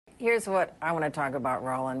Here's what I want to talk about,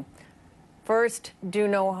 Roland. First, do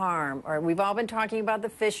no harm. Or we've all been talking about the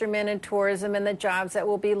fishermen and tourism and the jobs that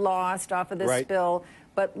will be lost off of this spill,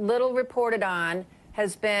 but little reported on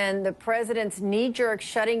has been the president's knee-jerk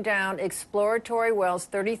shutting down exploratory wells,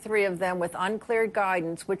 33 of them with unclear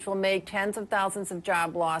guidance, which will make tens of thousands of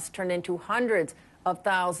job loss turn into hundreds of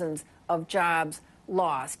thousands of jobs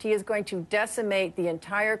lost. He is going to decimate the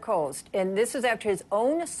entire coast. And this is after his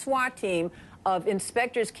own SWAT team of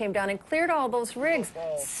inspectors came down and cleared all those rigs.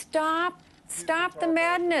 Stop the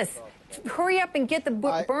madness. Hurry up and get the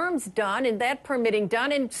berms done and that permitting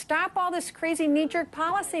done and stop all this crazy knee-jerk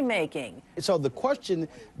policy making. So the question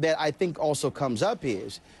that I think also comes up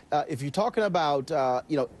is, if you're talking about,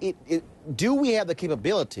 do we have the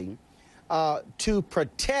capability to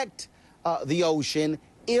protect the ocean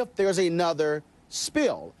if there's another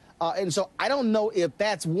spill? And so I don't know if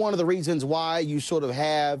that's one of the reasons why you sort of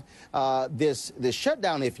have this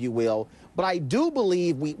shutdown, if you will. But I do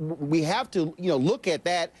believe we have to look at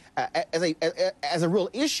that as a real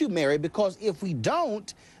issue, Mary, because if we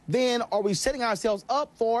don't, then are we setting ourselves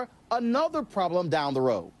up for another problem down the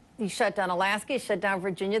road? He shut down Alaska, he shut down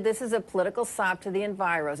Virginia. This is a political sop to the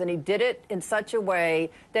enviros, and he did it in such a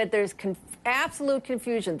way that there's absolute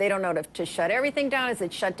confusion. They don't know to shut everything down. Is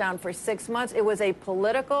it shut down for 6 months? It was a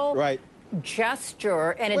political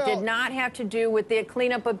gesture, and it did not have to do with the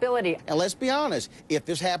cleanup ability. And let's be honest, if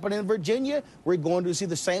this happened in Virginia, we're going to see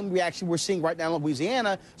the same reaction we're seeing right now in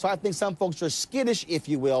Louisiana. So I think some folks are skittish, if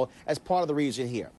you will, as part of the reason here.